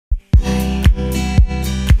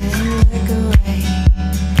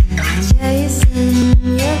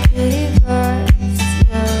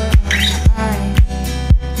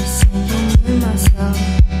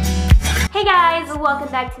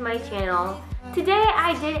back to my channel. Today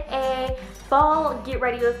I did a fall get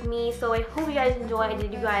ready with me, so I hope you guys enjoy.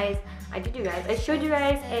 I showed you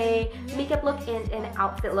guys a makeup look and an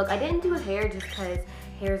outfit look. I didn't do hair just because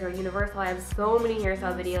hairs are universal. I have so many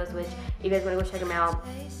hairstyle videos, which if you guys want to go check them out,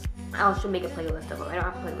 I should make a playlist of them. I don't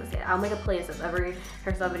have a playlist yet. I'll make a playlist of every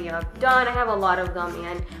hairstyle video I've done. I have a lot of them,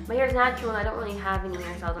 and my hair is natural, and I don't really have any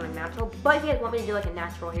hairstyles that are natural. But if you guys want me to do like a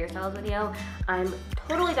natural hairstyles video, I'm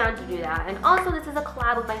totally down to do that. And also, this is a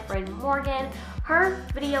collab with my friend Morgan. Her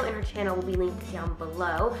video and her channel will be linked down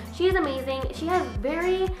below. She is amazing. She has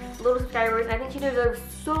very little subscribers, and I think she deserves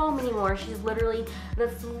so many more. She's literally the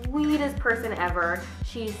sweetest person ever.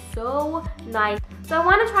 She's so nice. So I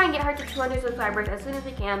want to try and get her to 200 subscribers as soon as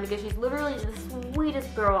we can, because she's literally the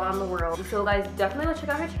sweetest girl in the world. So guys, definitely go check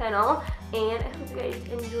out her channel, and I hope you guys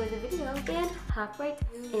enjoy the video, and hop right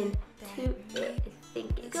into it. I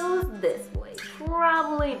think it goes this way.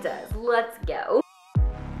 Probably does. Let's go.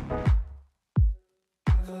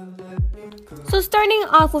 So starting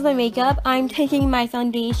off with my makeup, I'm taking my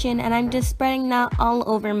foundation and I'm just spreading that all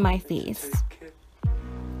over my face.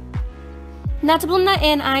 Now to blend that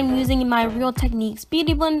in, I'm using my Real Techniques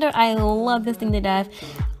Beauty Blender. I love this thing to death.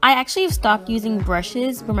 I actually have stopped using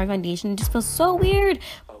brushes for my foundation. It just feels so weird,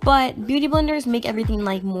 but beauty blenders make everything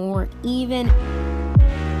like more even.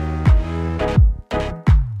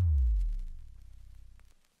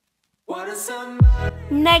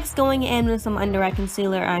 Next, going in with some under eye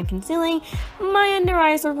concealer, I'm concealing my under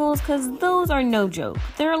eye circles because those are no joke.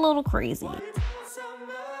 They're a little crazy.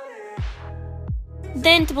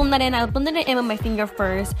 Then to blend that in, I blended it in with my finger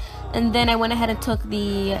first, and then I went ahead and took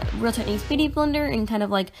the Real Techniques Beauty Blender and kind of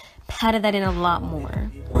like patted that in a lot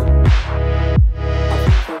more.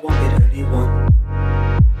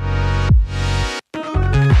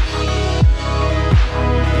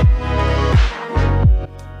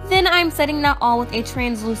 Then I'm setting that all with a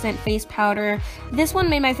translucent face powder. This one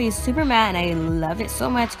made my face super matte, and I love it so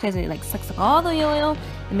much because it like sucks up all the oil.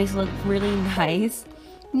 It makes it look really nice.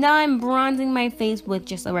 Now I'm bronzing my face with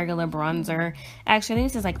just a regular bronzer. Actually, I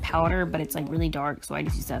think this is like powder, but it's like really dark, so I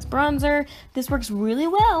just use that as bronzer. This works really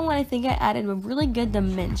well, and I think I added a really good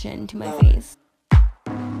dimension to my face.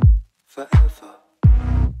 Forever.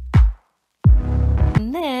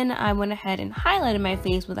 And then I went ahead and highlighted my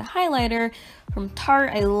face with a highlighter from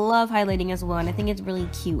Tarte. I love highlighting as well, and I think it's really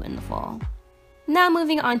cute in the fall. Now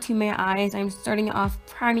moving on to my eyes, I'm starting off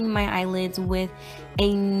priming my eyelids with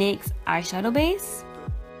a NYX eyeshadow base.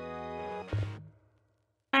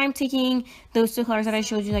 I'm taking those two colors that I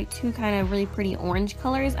showed you, like two kind of really pretty orange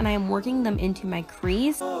colors, and I am working them into my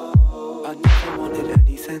crease. I never wanted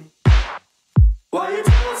anything. Why you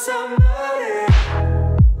tell somebody?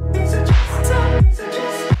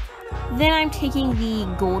 Then I'm taking the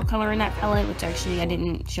gold color in that palette, which actually I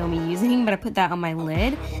didn't show me using, but I put that on my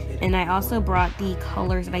lid. And I also brought the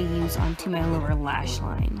colors that I use onto my lower lash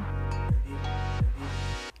line.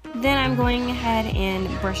 Then I'm going ahead and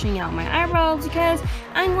brushing out my eyebrows because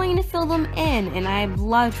I'm going to fill them in, and I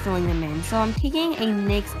love filling them in. So I'm taking a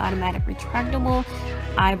NYX Automatic Retractable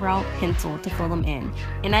Eyebrow Pencil to fill them in.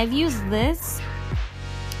 And I've used this,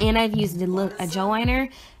 and I've used a gel liner.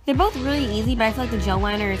 They're both really easy, but I feel like the gel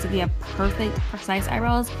liner is to be a perfect, precise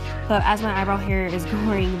eyebrows. But as my eyebrow hair is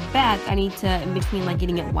growing back, I need to, in between like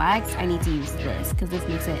getting it waxed, I need to use this because this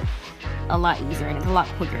makes it a lot easier and it's a lot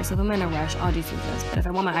quicker. So if I'm in a rush, I'll just use this. But if I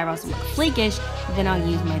want my eyebrows to look flakish, then I'll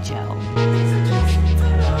use my gel.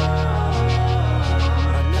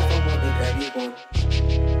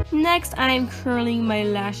 Next, I'm curling my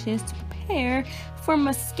lashes to prepare for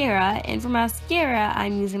mascara, and for mascara,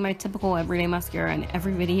 I'm using my typical everyday mascara in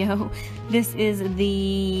every video. This is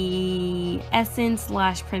the Essence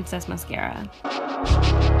 / Princess Mascara.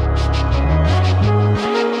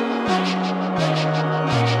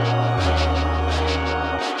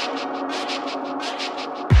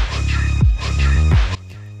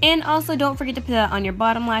 And also don't forget to put that on your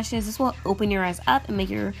bottom lashes. This will open your eyes up and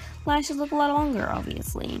make your lashes look a lot longer,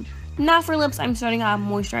 obviously. Now for lips, I'm starting off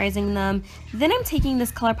moisturizing them. Then I'm taking this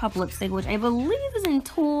ColourPop lipstick, which I believe is in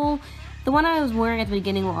Tulle. The one I was wearing at the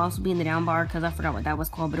beginning will also be in the down bar because I forgot what that was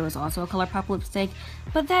called, but it was also a ColourPop lipstick.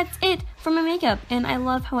 But that's it for my makeup, and I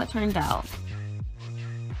love how it turned out.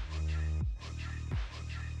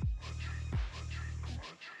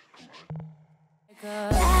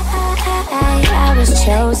 I was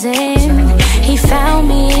chosen. He found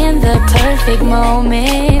me in the perfect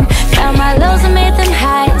moment. Found my lows and made them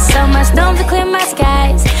high. So much storms to clear my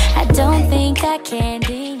skies. I don't think I can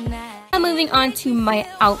deny. moving on to my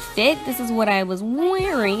outfit. This is what I was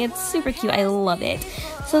wearing. It's super cute. I love it.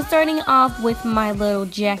 So starting off with my little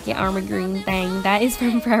jacket armor green thing. That is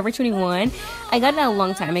from Forever 21. I got it a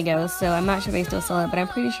long time ago, so I'm not sure if they still sell it, but I'm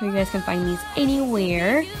pretty sure you guys can find these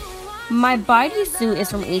anywhere. My bodysuit is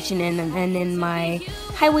from H&M, and then my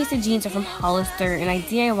high-waisted jeans are from Hollister, and I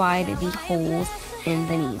DIY'd the holes in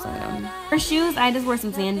the knees on them. For shoes, I just wore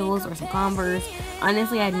some sandals or some Converse.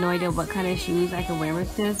 Honestly, I had no idea what kind of shoes I could wear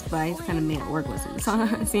with this, but I just kind of made it work with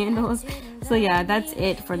some sandals. So yeah, that's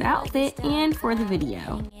it for the outfit and for the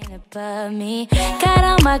video. Got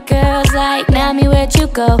all my girls like, now me where'd you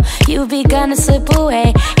go? You be gonna slip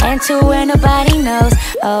away and to where nobody knows.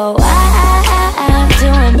 Oh, I'm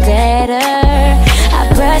doing better.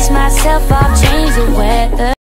 I brush myself off, change the weather.